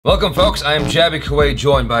Welcome folks, I am Jaby Koay,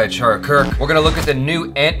 joined by Achara KIRK. We're gonna look at the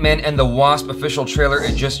new Ant-Man and the Wasp official trailer.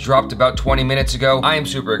 It just dropped about 20 minutes ago. I am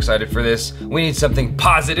super excited for this. We need something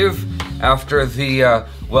positive after the,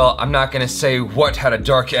 well, I'm not gonna say what had a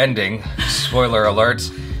dark ending. Spoiler alert.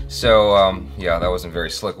 So, yeah, that wasn't very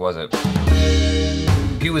slick, was it?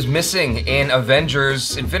 He was missing in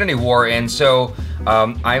Avengers Infinity War, and so,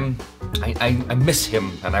 I miss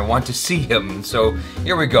him and I want to see him. So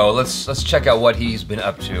here we go. Let's check out what he's been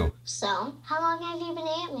up to. So, how long have you been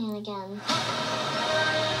Ant-Man again?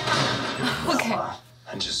 Okay.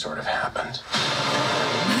 It just sort of happened.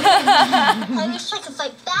 I wish I could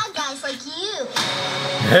fight bad guys like you.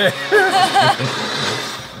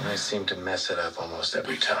 I seem to mess it up almost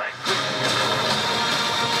every time.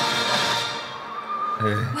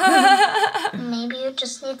 Maybe you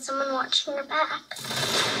just need someone watching your back.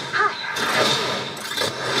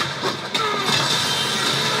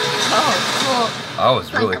 Oh, cool. That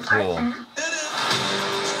was really Like a cool. partner.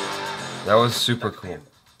 That was super cool.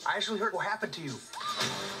 I actually heard what happened to you.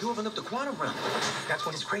 You opened up the quantum realm. That's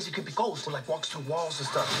when this crazy creepy ghost who like walks through walls and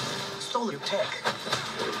stuff stole your tech.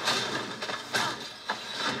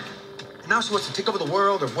 And now she wants to take over the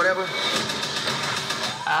world or whatever.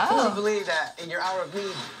 Who would believe that in your hour of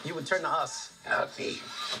need you would turn to us? Not me.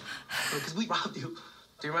 Because we robbed you.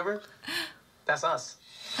 Do you remember? That's us.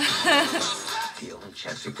 The only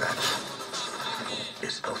chance you got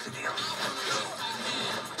is both of you.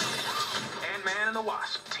 Ant-Man and the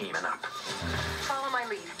Wasp teaming up. Follow my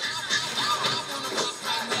lead.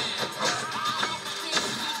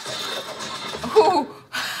 Ooh.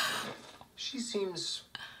 She seems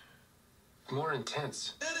more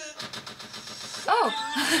intense. Oh.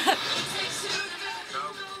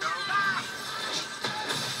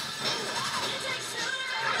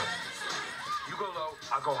 You go low,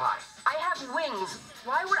 I'll go high. I have wings.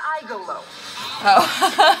 Why would I go low? Oh.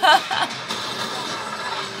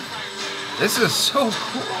 This is so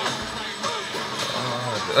cool.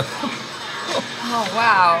 Oh,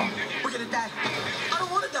 wow. We're gonna die. I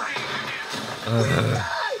don't want to die.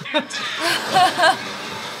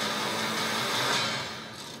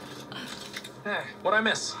 Hey, what'd I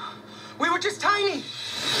miss? We were just tiny.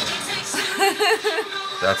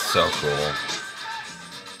 That's so cool.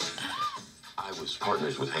 I was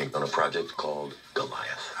partners with Hank on a project called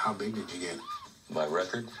Goliath. How big did you get? My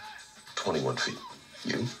record, 21 feet.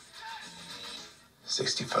 You?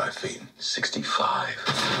 65 feet. 65.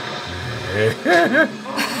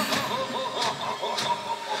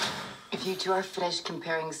 If you two are finished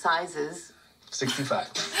comparing sizes, 65.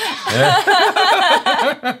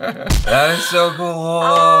 That is so cool.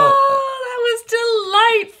 Oh, that was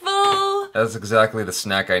delightful. That's exactly the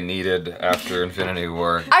snack I needed after Infinity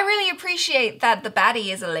War. I really appreciate that the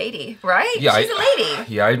baddie is a lady, right? Yeah, She's a lady.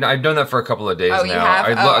 Yeah, I've done that for a couple of days Oh, now.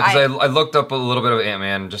 you have? I looked up a little bit of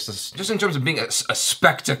Ant-Man just in terms of being a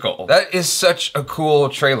spectacle. That is such a cool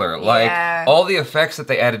trailer. Like, Yeah. all the effects that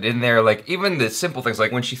they added in there, like, even the simple things,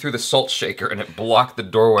 like when she threw the salt shaker and it blocked the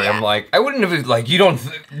doorway, Yeah. I'm like, I wouldn't have, like, you don't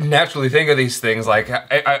naturally think of these things. Like,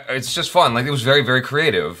 it's just fun. Like, it was very, very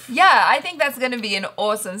creative. Yeah, I think that's gonna be an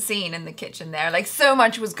awesome scene in the kitchen there. Like, so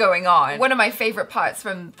much was going on. One of my favorite parts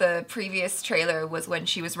from the previous trailer was when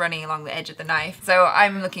she was running along the edge of the knife. So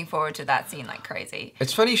I'm looking forward to that scene like crazy.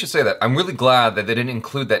 It's funny you should say that. I'm really glad that they didn't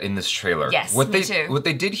include that in this trailer. Yes, me too. What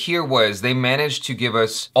they did here was they managed to give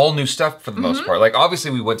us all new stuff for the most part. Like,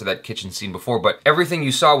 obviously we went to that kitchen scene before, but everything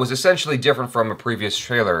you saw was essentially different from a previous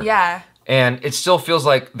trailer. Yeah. And it still feels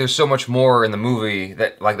like there's so much more in the movie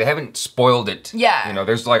that, like, they haven't spoiled it. Yeah. You know,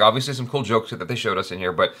 there's, like, obviously some cool jokes that they showed us in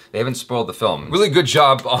here, but they haven't spoiled the film. Really good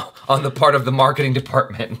job on the part of the marketing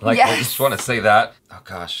department. Like, I Yes. just want to say that. Oh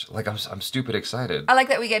gosh, like, I'm stupid excited. I like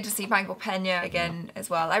that we get to see Michael Pena again as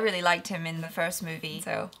well. I really liked him in the first movie,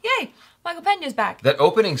 so yay! Michael Pena's back. That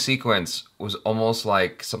opening sequence was almost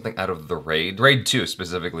like something out of the Raid. Raid 2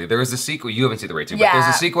 specifically. There was a sequence, you haven't seen the Raid 2, but there's Yeah.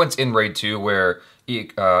 a sequence in Raid 2 where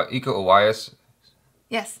Iko Uwais,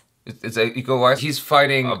 Yes. it's Iko Uwais, he's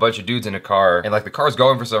fighting a bunch of dudes in a car, and like the car's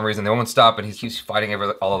going for some reason, they won't stop, and he's fighting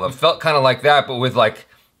all of them. Felt kind of like that, but with like,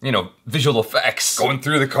 you know, visual effects going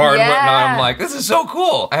through the car and whatnot. I'm like, this is so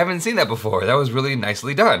cool. I haven't seen that before. That was really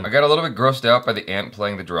nicely done. I got a little bit grossed out by the ant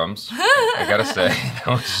playing the drums. I gotta say. That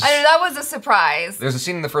was just... I know, that was a surprise. There's a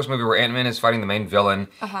scene in the first movie where Ant-Man is fighting the main villain,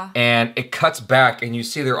 and it cuts back and you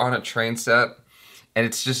see they're on a train set, and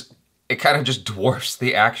it's just, it kind of just dwarfs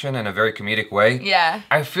the action in a very comedic way. Yeah.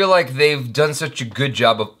 I feel like they've done such a good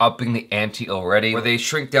job of upping the ante already, where they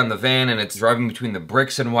shrink down the van and it's driving between the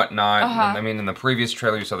bricks and whatnot. And, I mean, in the previous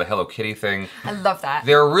trailer, you saw the Hello Kitty thing. I love that.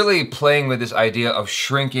 They're really playing with this idea of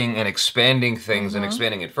shrinking and expanding things and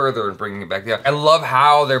expanding it further and bringing it back down. I love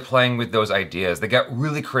how they're playing with those ideas. They got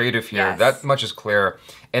really creative here. Yes. That much is clear.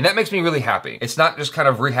 And that makes me really happy. It's not just kind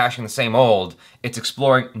of rehashing the same old, it's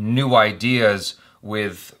exploring new ideas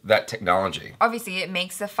with that technology. Obviously, it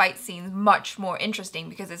makes the fight scenes much more interesting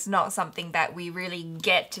because it's not something that we really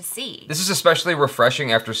get to see. This is especially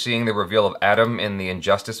refreshing after seeing the reveal of Adam in the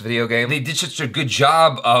Injustice video game. They did such a good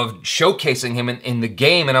job of showcasing him in the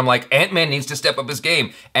game, and I'm like, Ant-Man needs to step up his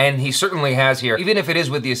game, and he certainly has here. Even if it is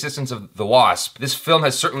with the assistance of the Wasp, this film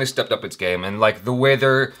has certainly stepped up its game, and like the way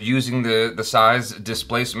they're using the size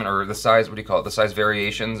displacement, or the size, what do you call it, the size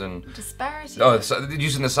variations and... Disparity. Oh,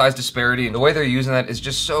 using the size disparity, and the way they're using that is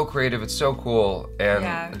just so creative, it's so cool,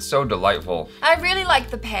 and it's so delightful. I really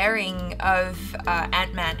like the pairing of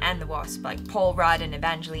Ant-Man and the Wasp, like Paul Rudd and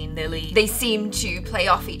Evangeline Lilly. They seem to play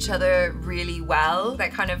off each other really well.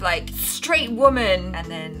 That kind of like straight woman and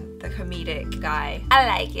then the comedic guy. I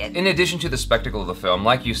like it. In addition to the spectacle of the film,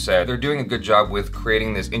 like you said, they're doing a good job with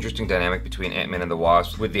creating this interesting dynamic between Ant-Man and the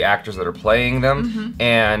Wasp with the actors that are playing them,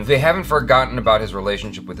 and they haven't forgotten about his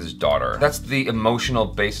relationship with his daughter. That's the emotional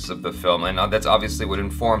basis of the film, and that's obviously what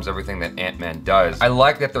informs everything that Ant-Man does. I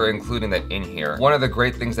like that they're including that in here. One of the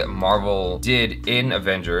great things that Marvel did in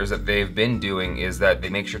Avengers that they've been doing is that they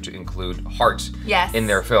make sure to include heart in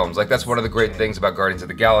their films. Like, that's one of the great things about Guardians of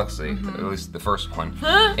the Galaxy, at least the first one.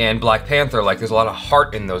 And Black Panther, like, there's a lot of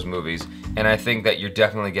heart in those movies, and I think that you're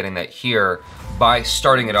definitely getting that here by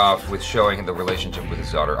starting it off with showing the relationship with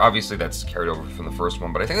his daughter. Obviously, that's carried over from the first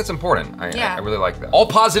one, but I think that's important. I really like that. All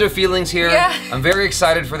positive feelings here. Yeah. I'm very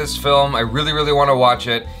excited for this film. I really, really want to watch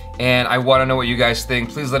it, and I want to know what you guys think.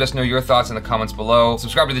 Please let us know your thoughts in the comments below.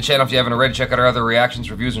 Subscribe to the channel if you haven't already. Check out our other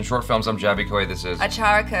reactions, reviews, and short films. I'm Jaby Koay. This is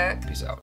Achara KIRK. Peace out.